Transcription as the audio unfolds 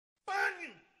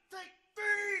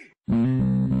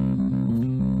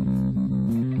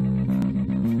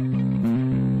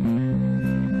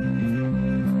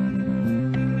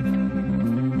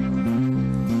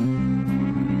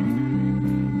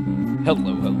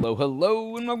Hello,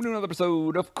 hello, and welcome to another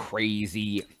episode of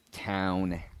Crazy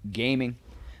Town Gaming.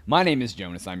 My name is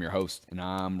Jonas, I'm your host, and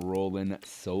I'm rolling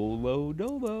solo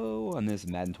dolo on this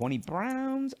Madden 20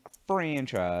 Browns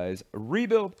franchise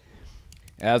rebuild.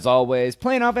 As always,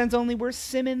 playing offense only, we're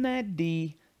simming that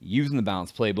D, using the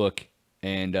balanced playbook,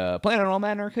 and playing on all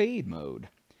Madden Arcade mode.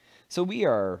 So we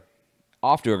are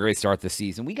off to a great start this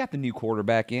season. We got the new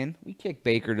quarterback in. We kicked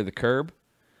Baker to the curb.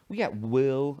 We got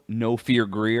Will No Fear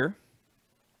Greer.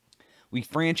 We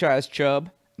franchise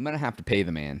Chubb. I'm going to have to pay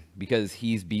the man because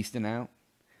he's beasting out.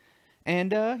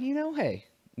 And, you know, hey,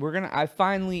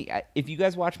 if you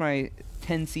guys watch my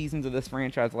 10 seasons of this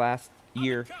franchise last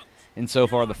year, and so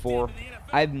far the 4,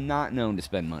 I've not known to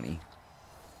spend money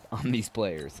on these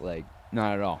players. Like,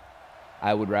 not at all.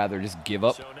 I would rather just give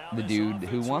up the dude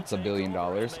who wants $1 billion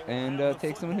and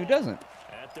take someone who doesn't.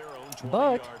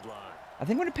 But I think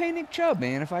I'm going to pay Nick Chubb,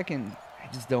 man, if I can. I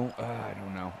just don't, I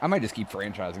don't know. I might just keep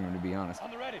franchising him, to be honest.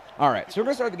 All right, so we're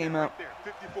going to start the game out.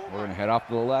 We're going to head off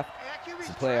to the left. It's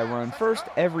a play I run first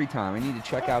every time. I need to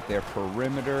check out their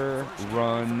perimeter,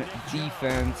 run,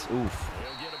 defense. Oof,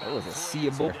 that was a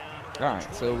seeable. All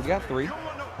right, so we got 3.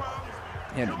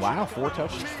 And, wow, 4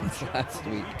 touchdowns last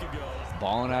week.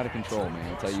 Balling out of control, man,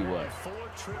 I'll tell you what.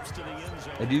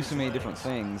 I do so many different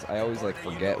things, I always, like,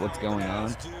 forget what's going on.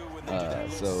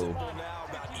 So,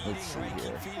 let's see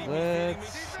here.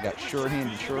 Got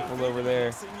short-handed Sherfield over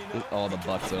there. Oh, the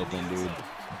butt's open, dude.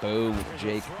 Boo,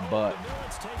 Jake Butt.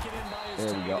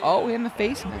 There we go. Oh, and the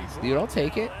face mask, dude, I'll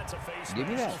take it. Give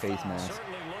me that face mask.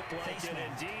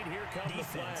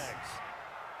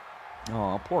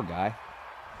 Oh, poor guy.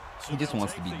 He just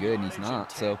wants to be good, and he's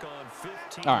not, so.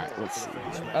 All right, let's see.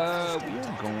 We are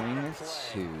going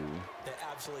to.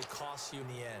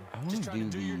 I want to do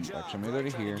the. Actually, I'm going to go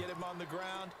to here.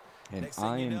 And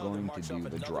I am going to do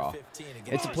the draw.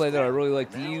 It's a play that I really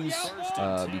like to use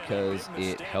because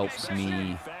it helps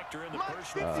me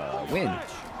win.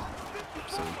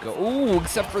 So we go. Ooh,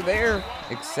 except for there.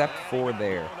 Except for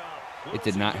there. It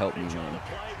did not help me win.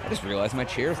 I just realized my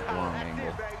chair's at the wrong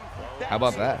angle. How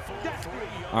about that?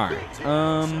 All right.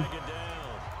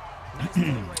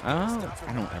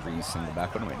 I don't ever use single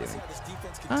back. What am I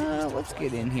doing? Let's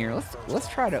get in here. Let's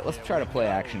try to play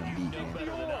action and beat him.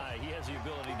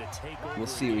 We'll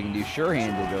see what we can do.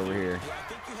 Sure-handed over here.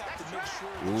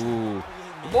 Ooh,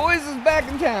 the boys is back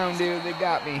in town, dude. They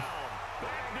got me.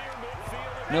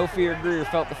 No Fear Greer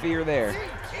felt the fear there.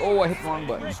 Oh, I hit the wrong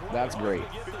button. That's great.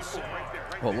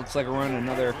 Well, it looks like we're running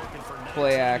another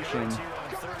play action.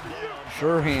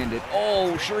 Sure-handed.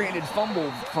 Oh, sure-handed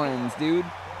fumble, friends, dude.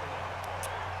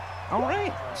 All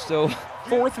right, so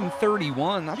 4th and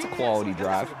 31. That's a quality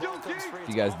drive. If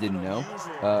you guys didn't know,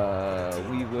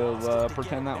 we will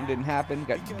pretend that one didn't happen.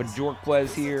 Got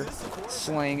Bajorquez here,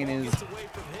 slanging his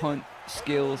punt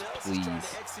skills,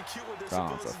 please.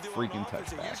 Oh, it's a freaking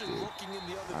touchback, dude.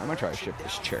 Right, I'm gonna try to shift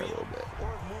this chair a little bit.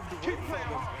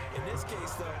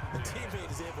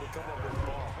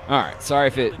 All right, sorry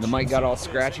if the mic got all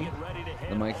scratchy.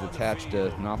 The mic's attached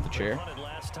to not the chair.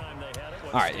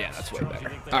 All right, yeah, that's way better.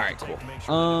 All right, cool.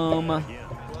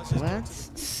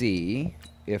 Let's see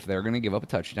if they're gonna give up a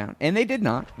touchdown, and they did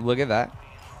not. Look at that.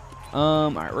 All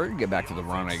right, we're gonna get back to the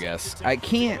run, I guess. I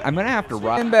can't. I'm gonna have to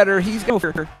run better. He's going.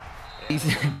 He's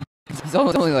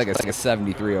only like a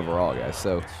 73 overall, guys.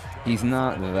 So he's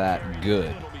not that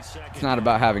good. It's not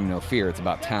about having no fear. It's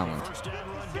about talent.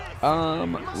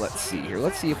 Let's see here.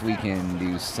 Let's see if we can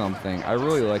do something. I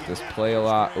really like this play a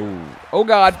lot. Ooh. Oh,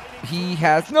 God. He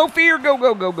has no fear. Go,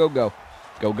 go, go, go, go.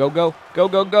 Go, go, go. Go,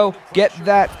 go, go. Get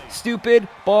that stupid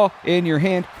ball in your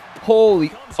hand.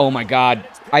 Holy. Oh, my God.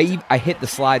 I hit the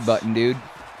slide button, dude.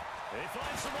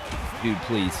 Dude,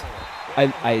 please.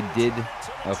 I did.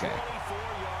 Okay.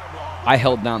 I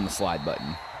held down the slide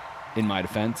button in my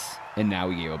defense, and now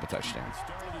we gave up a touchdown.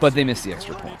 But they missed the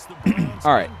extra point.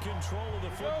 All right.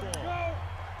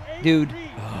 Dude,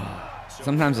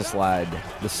 sometimes the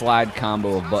slide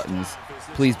combo of buttons.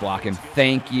 Please block him.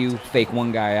 Thank you. Fake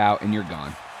one guy out, and you're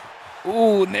gone.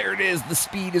 Ooh, and there it is. The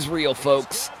speed is real,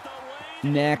 folks.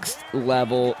 Next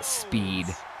level speed.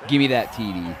 Give me that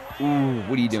TD. Ooh,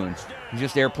 what are you doing? He's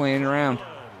just airplaning around.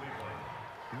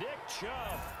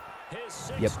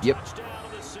 Yep.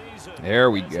 There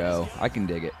we go. I can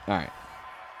dig it.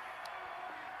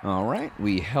 All right.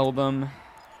 We held them.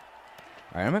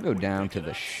 All right, I'm going to go down to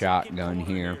the shotgun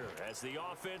here.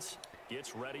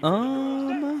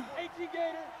 All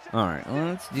right,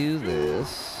 let's do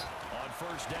this.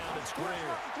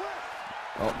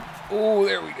 Oh,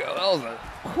 there we go.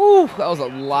 That was a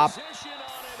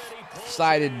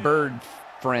lopsided bird,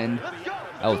 friend.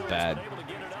 That was bad.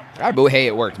 All right, but hey,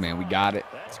 it worked, man. We got it.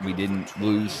 We didn't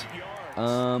lose.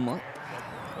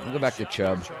 We'll go back to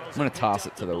Chubb. I'm going to toss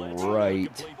it to the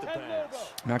right.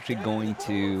 I'm actually going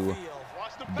to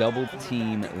double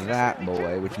team that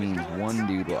boy, which means one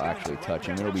dude will actually touch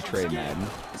him. It'll be Trey Madden.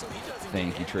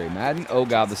 Thank you, Trey Madden. Oh,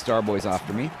 God, the star boy's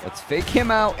after me. Let's fake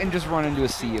him out and just run into a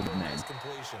sea of men.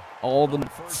 All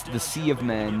the sea of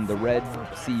men, the red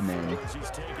sea men,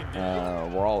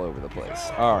 we're all over the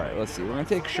place. All right, let's see. We're going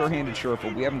to take sure-handed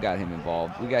Shuffle. We haven't got him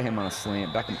involved. We got him on a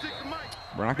slant.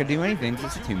 We're not going to do anything.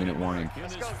 Just a 2-minute warning.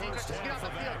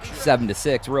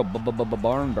 7-6. Real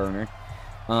barn burner.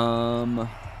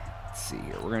 Let's see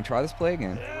here. We're going to try this play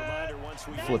again.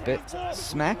 Flip it.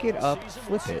 Smack it up.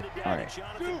 Flip it. All right.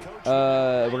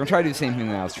 We're going to try to do the same thing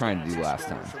that I was trying to do last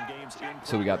time.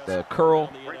 So we got the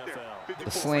curl,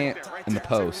 the slant, and the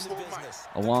post,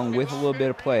 along with a little bit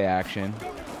of play action.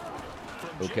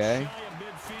 Okay.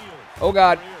 Oh,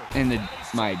 God. And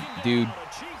my dude,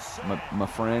 my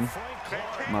friend.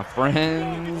 My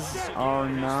friends are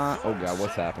not. Oh, God,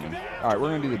 what's happening? All right, we're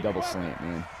going to do the double slant,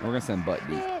 man. We're going to send butt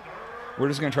deep. We're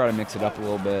just going to try to mix it up a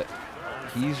little bit.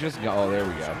 He's just. Oh, there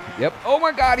we go. Yep. Oh,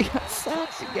 my God, he got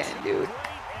sacked again, dude.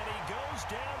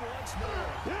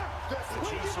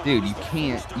 Dude, you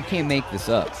can't make this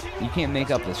up. You can't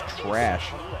make up this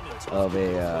trash of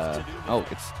a. Oh,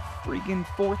 it's freaking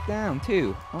 4th down,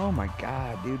 too. Oh, my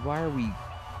God, dude.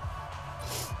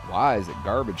 Why is it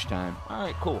garbage time? All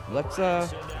right, cool. Let's,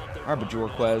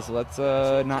 Arbajorquez, let's,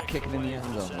 not kick it in the end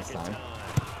zone this time.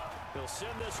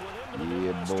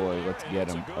 Yeah, boy, let's get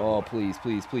him. Oh, please,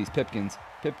 please, please. Pipkins.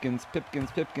 Pipkins.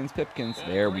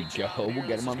 There we go. We'll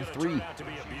get him on the 3.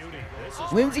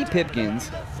 Lindsey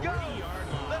Pipkins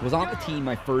was on the team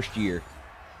my first year,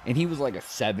 and he was like a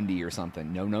 70 or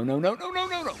something. No.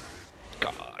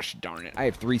 Gosh darn it. I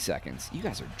have 3 seconds. You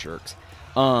guys are jerks.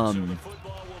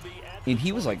 And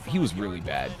he was really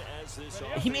bad.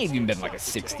 He may have even been like a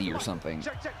 60 or something.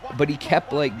 But he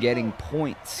kept like getting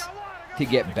points to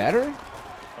get better.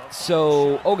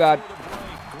 So, oh God.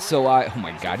 So oh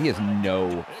my God, he has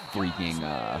no freaking,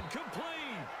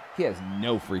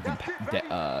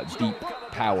 deep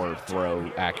power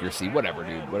throw accuracy. Whatever,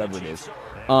 dude. Whatever it is.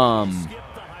 And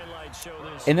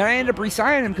then I ended up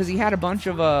re-signing him because he had a bunch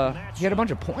of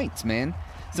points, man.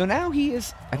 So now I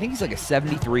think he's like a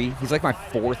 73. He's like my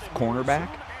 4th cornerback,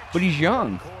 but he's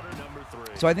young.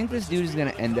 So I think this dude is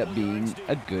going to end up being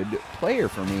a good player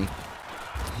for me.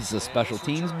 He's a special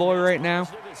teams boy right now.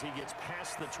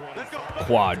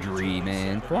 Quadri,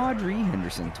 man. Quadri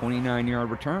Henderson, 29-yard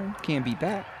return. Can't beat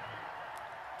that.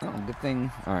 Oh, good thing.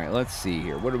 All right, let's see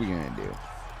here. What are we going to do?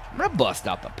 I'm going to bust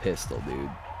out the pistol, dude.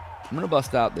 I'm going to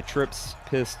bust out the trips,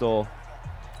 pistol,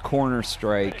 corner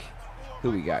strike. Who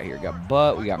we got here? We got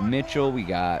Butt, we got Mitchell, we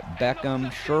got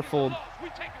Beckham, Sherfield.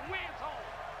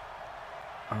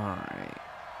 All right.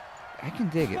 I can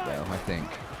dig it, though, I think.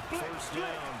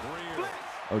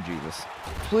 Oh, Jesus.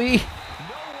 Please.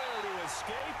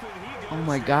 Oh,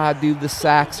 my God, dude, the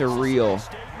sacks are real.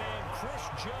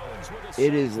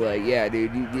 It is like, yeah,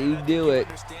 dude, you do it.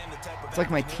 It's like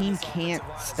my team can't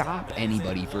stop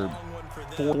anybody for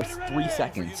 3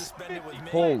 seconds.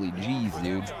 Holy jeez,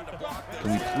 dude.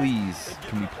 Can we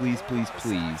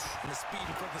please?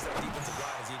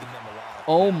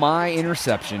 Oh, my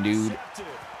interception, dude.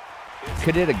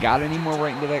 Could it have got any more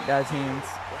right into that guy's hands?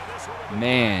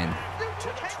 Man.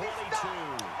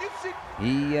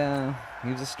 He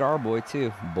was a star boy,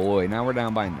 too. Boy, now we're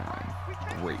down by 9.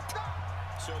 Great.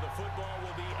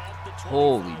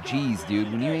 Holy jeez,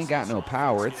 dude. When you ain't got no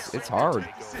power, it's hard.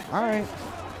 All right.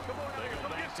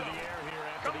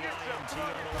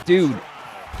 Dude.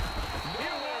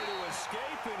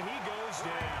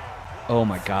 Oh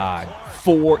my God.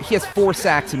 He has 4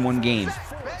 sacks in one game.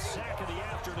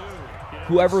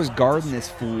 Whoever is guarding this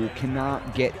fool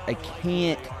cannot get. I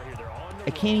can't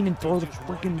even throw the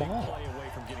freaking ball.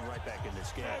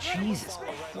 Jesus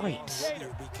Christ.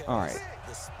 All right.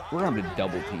 We're going to have to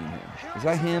double team him. Is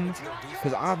that him?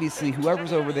 Because obviously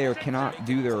whoever's over there cannot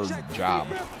do their job.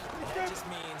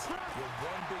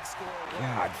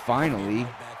 God, finally.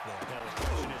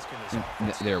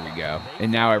 There we go.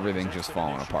 And now everything's just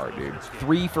falling apart, dude.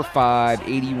 3 for 5,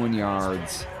 81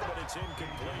 yards.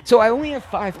 So I only have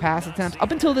 5 pass attempts.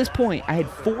 Up until this point, I had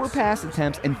 4 pass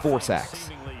attempts and 4 sacks.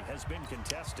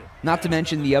 Not to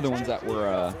mention the other ones that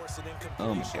were,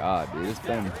 oh my God, dude. It's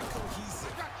been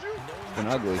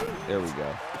ugly. There we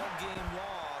go.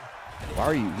 Why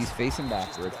are you? He's facing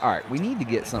backwards. All right, we need to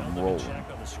get something rolling.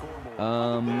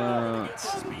 Let's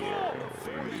see here.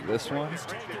 We're going to do this one.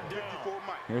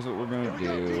 Here's what we're going to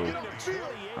do.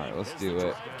 All right, let's do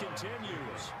it.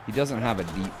 He doesn't have a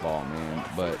deep ball, man,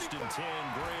 but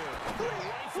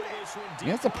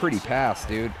Yeah, that's a pretty pass,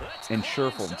 dude. And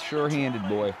sure-handed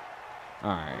boy. All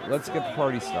right, let's get the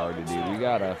party started, dude.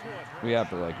 We have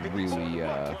to like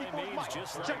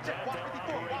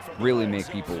really make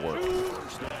people work.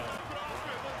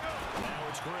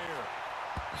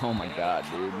 Oh my God,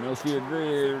 dude! No fear,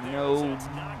 Greer. No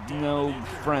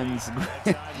friends.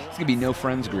 It's gonna be no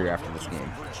friends, Greer, after this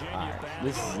game. All right,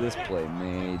 this play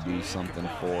may do something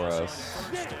for us.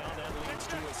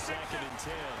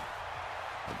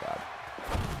 Oh God.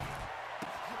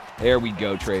 There we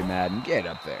go, Trey Madden. Get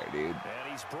up there, dude.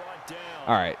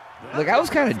 All right. Like, I was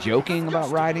kind of joking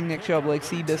about riding Nick Chubb like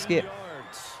Seabiscuit,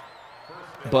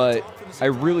 but I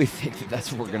really think that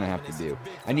that's what we're going to have to do.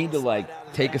 I need to, like,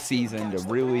 take a season to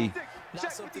really...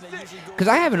 Because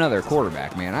I have another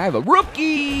quarterback, man. I have a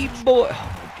rookie boy.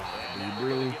 Oh, my God, dude,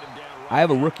 really? I have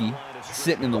a rookie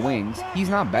sitting in the wings. He's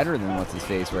not better than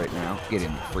what's-his-face right now. Get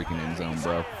in the freaking end zone,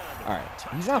 bro. All right,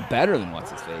 he's not better than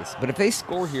what's-his-face, but if they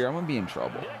score here, I'm going to be in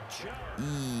trouble.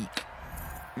 Eek.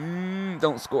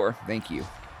 Don't score. Thank you.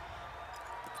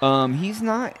 He's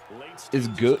not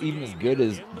even as good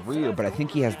as Greer, but I think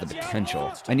he has the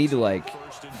potential. I need to, like,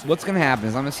 what's going to happen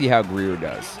is I'm going to see how Greer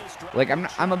does. Like,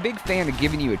 I'm a big fan of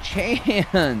giving you a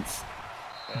chance,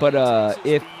 but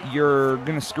if you're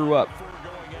going to screw up,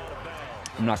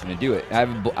 I'm not going to do it. I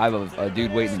have a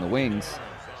dude waiting in the wings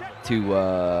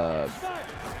to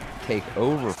take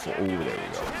over for... Oh, there we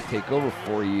go. Take over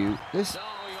for you. This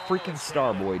freaking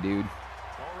star boy, dude.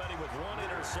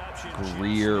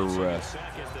 Greer.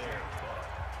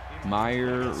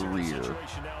 Meyer Rear.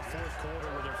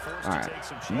 Alright.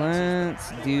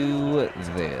 Let's do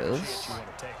this.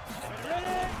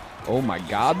 Oh my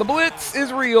God. The blitz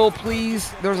is real,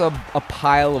 please. There's a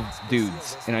pile of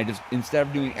dudes. And I just, instead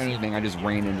of doing anything, I just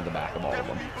ran into the back of all of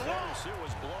them.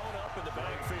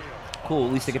 Cool,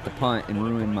 at least I get the punt and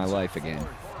ruin my life again.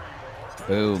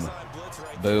 Boom.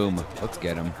 Boom. Let's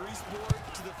get him.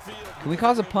 Can we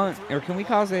cause a punt? Or can we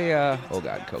cause a... oh,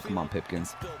 God. Come on,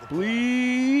 Pipkins.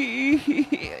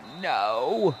 Please.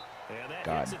 No.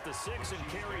 God.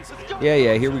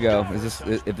 Yeah, here we go. Is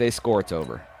this, if they score, it's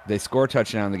over. If they score a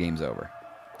touchdown, the game's over.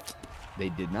 They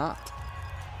did not.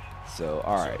 So,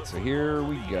 all right. So, here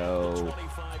we go.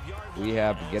 We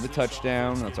have to get a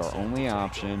touchdown. That's our only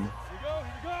option.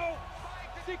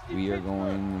 We are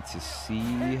going to see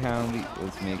how the...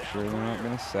 Let's make sure they're not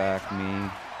going to sack me.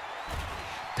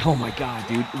 Oh my God,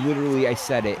 dude. Literally, I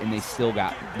said it, and they still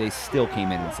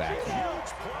came in and sacked me.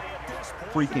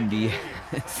 Freaking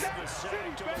DS.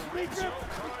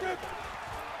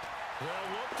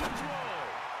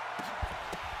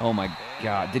 Oh my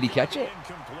God. Did he catch it?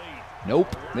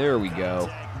 Nope. There we go.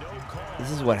 This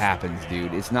is what happens,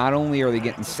 dude. It's not only are they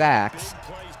getting sacks,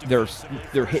 they're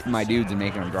hitting my dudes and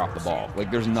making them drop the ball. Like,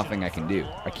 there's nothing I can do.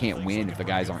 I can't win if the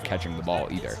guys aren't catching the ball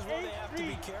either.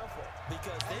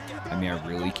 I mean, I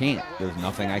really can't. There's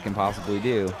nothing I can possibly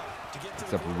do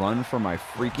except run for my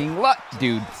freaking luck.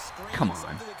 Dude, come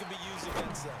on.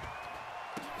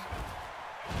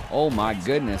 Oh, my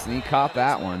goodness. And he caught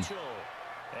that one.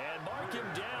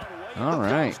 All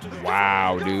right.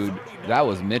 Wow, dude. That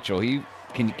was Mitchell.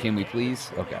 Can we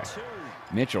please? Okay.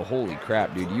 Mitchell, holy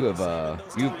crap, dude. You've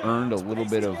earned a little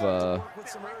bit of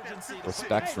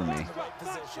respect from me.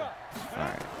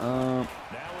 All right.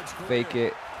 Fake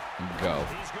it. Go.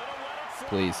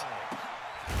 Please.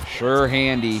 Sure,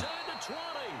 handy.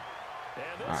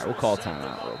 All right, we'll call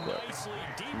timeout real quick.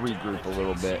 Regroup a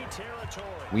little bit.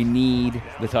 We need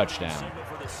the touchdown.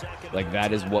 Like,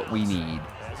 that is what we need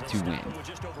to win.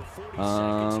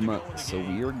 So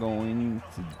we are going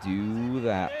to do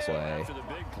that play.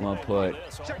 I'm going to put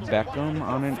Beckham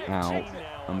on an out.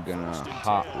 I'm going to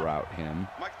hot route him.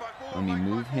 Let me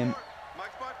move him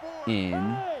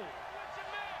in.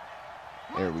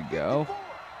 There we go.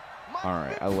 All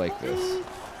right, I like this.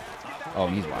 Oh,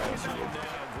 and he's wide open.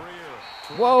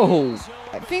 Whoa!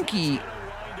 I think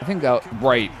that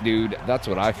right, dude. That's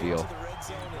what I feel.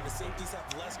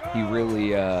 He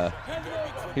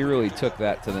really took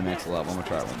that to the next level. I'm gonna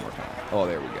try it one more time. Oh,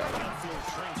 there we go.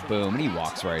 Boom, and he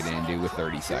walks right in, dude, with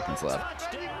 30 seconds left.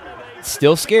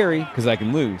 Still scary because I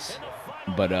can lose,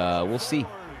 but we'll see.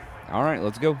 All right,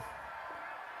 let's go.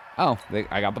 Oh,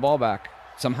 I got the ball back.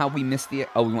 Somehow we missed the...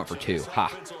 Oh, we went for 2.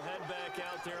 Ha.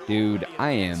 Dude,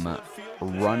 I am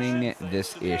running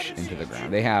this ish into the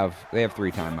ground. They have 3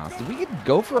 timeouts. Did we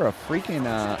go for a freaking...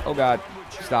 oh, God.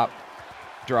 Stop.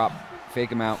 Drop.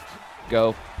 Fake him out.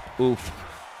 Go. Oof.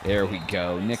 There we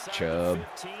go. Nick Chubb.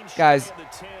 Guys,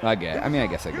 I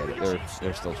guess I get it.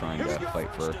 They're still trying to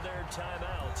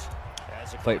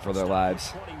fight for their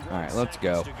lives. All right, let's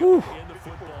go. Whew.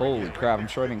 Holy crap. I'm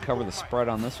sure I didn't cover the spread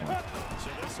on this one.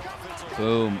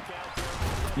 Boom.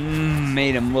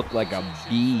 Made him look like a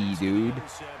bee, dude.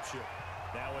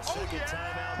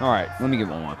 All right, let me get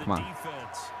one more. Come on.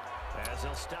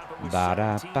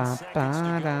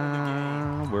 Ba-da-ba-ba-da.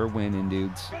 We're winning,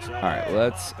 dudes. All right,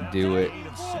 let's do it,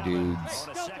 dudes.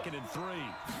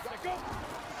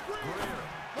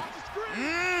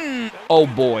 Oh,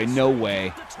 boy, no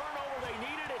way.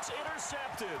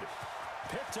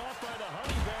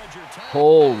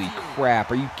 Holy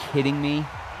crap, are you kidding me?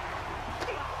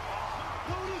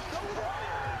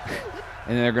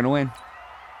 And they're going to win.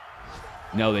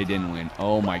 No, they didn't win.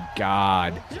 Oh, my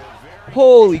God.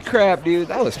 Holy crap, dude.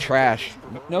 That was trash.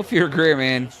 No fear of Greer,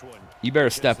 man. You better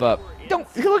step up. Don't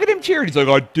look at him cheering. He's like,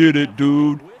 I did it,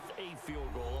 dude.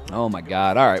 Oh, my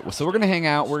God. All right, well, so we're going to hang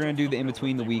out. We're going to do the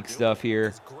in-between-the-week stuff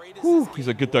here. Whew. He's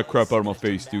like, get that crap out of my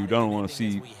face, dude. I don't want to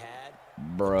see.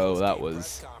 Bro, that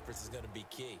was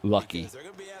lucky.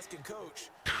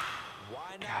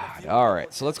 God. All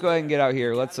right, so let's go ahead and get out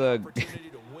here. Let's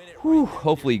whew,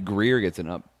 hopefully Greer gets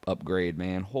an upgrade,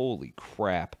 man. Holy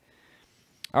crap.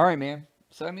 All right, man.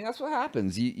 So I mean that's what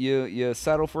happens. You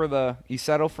settle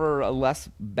for a less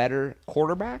better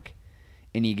quarterback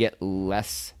and you get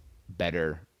less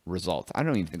better results. I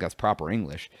don't even think that's proper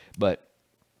English, but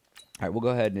all right, we'll go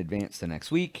ahead and advance to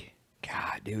next week.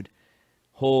 God, dude.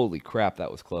 Holy crap,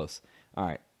 that was close. All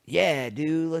right. Yeah,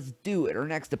 dude, let's do it. Our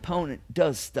next opponent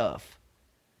does stuff.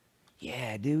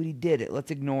 Yeah, dude, he did it.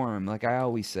 Let's ignore him, like I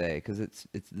always say, because this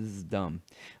is dumb.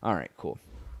 All right, cool.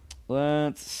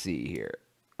 Let's see here.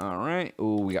 All right.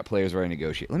 Oh, we got players ready to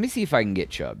negotiate. Let me see if I can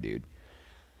get Chubb, dude.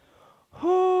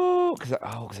 I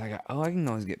can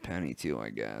always get Penny too, I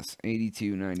guess.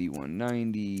 82, 91,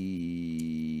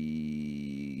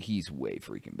 90. He's way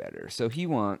freaking better. So he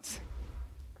wants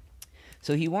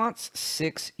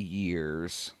 6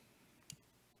 years.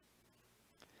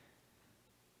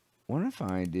 What if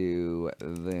I do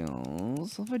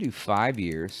this? If I do 5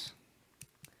 years?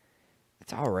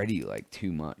 It's already like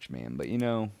too much, man. But you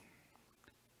know,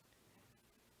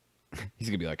 he's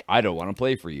gonna be like, I don't want to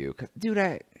play for you, dude.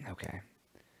 Okay.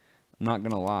 I'm not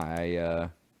gonna lie.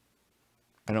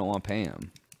 I don't want to pay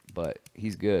him, but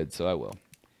he's good, so I will.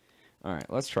 All right,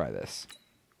 let's try this.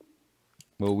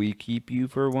 Will we keep you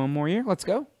for 1 more year? Let's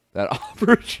go. That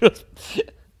offer just.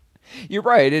 You're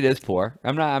right. It is poor.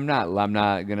 I'm not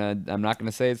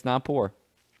gonna say it's not poor.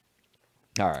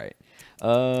 All right.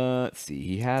 Let's see.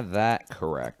 He had that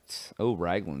correct. Oh,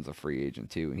 Raglan's a free agent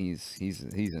too, and he's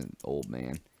an old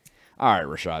man. All right,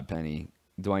 Rashad Penny.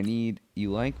 Do I need you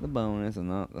like the bonus? And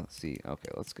not. Let's see.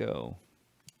 Okay, let's go.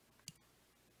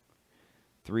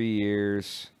 3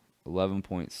 years.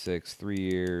 11.6. 3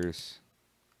 years.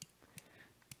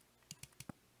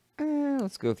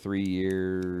 Let's go 3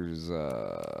 years.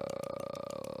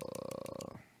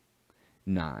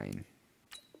 9.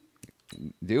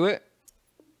 Do it.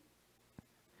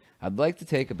 I'd like to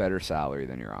take a better salary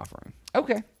than you're offering.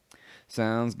 Okay.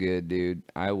 Sounds good, dude.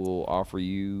 I will offer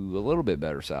you a little bit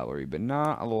better salary, but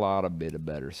not a lot of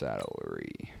better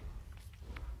salary.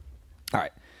 All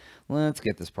right. Let's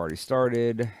get this party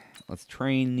started. Let's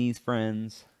train these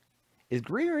friends. Is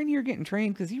Greer in here getting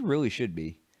trained? Because he really should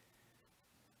be.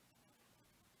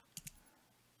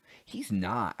 He's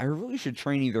not. I really should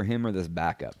train either him or this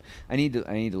backup. I need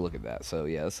to look at that. So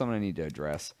yeah, that's something I need to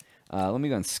address. Let me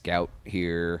go and scout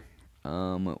here.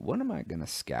 What am I gonna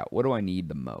scout? What do I need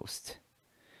the most?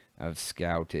 I've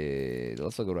scouted.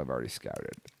 Let's look at what I've already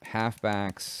scouted.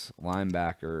 Halfbacks,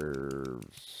 linebackers.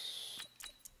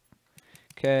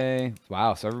 Okay.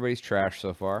 Wow. So everybody's trash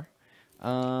so far.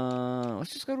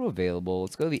 Let's just go to available.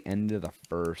 Let's go to the end of the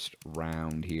first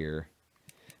round here,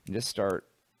 and just start.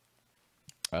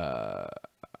 1,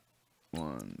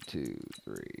 2,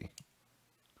 3.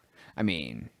 I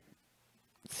mean,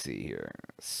 let's see here.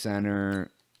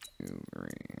 Center. 2, 3.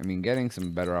 I mean, getting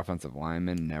some better offensive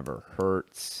linemen never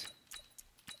hurts.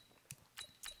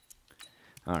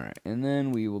 All right, and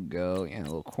then we will go, a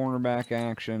little cornerback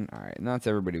action. All right, and that's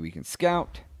everybody we can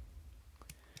scout.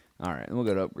 All right, and we'll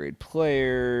go to upgrade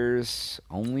players.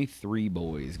 Only 3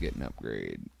 boys get an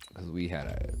upgrade because we had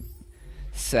a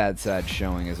sad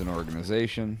showing as an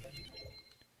organization.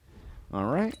 All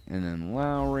right, and then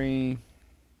Lowry.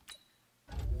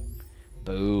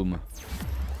 Boom.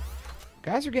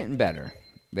 Guys are getting better.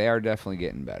 They are definitely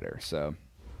getting better. So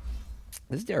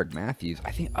this is Derek Matthews.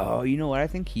 I think. Oh, you know what? I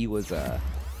think he was. I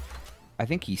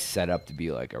think he's set up to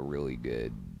be like a really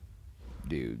good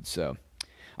dude. So,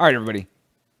 all right, everybody.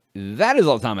 That is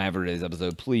all the time I have for today's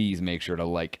episode. Please make sure to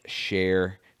like,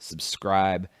 share,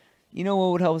 subscribe. You know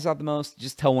what would help us out the most?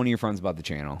 Just tell one of your friends about the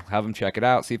channel. Have them check it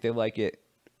out. See if they like it.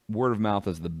 Word of mouth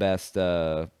is the best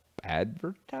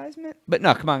advertisement. But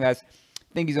no, come on, guys.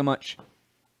 Thank you so much.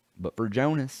 But for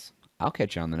Jonas, I'll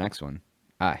catch you on the next one.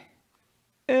 I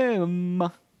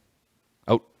am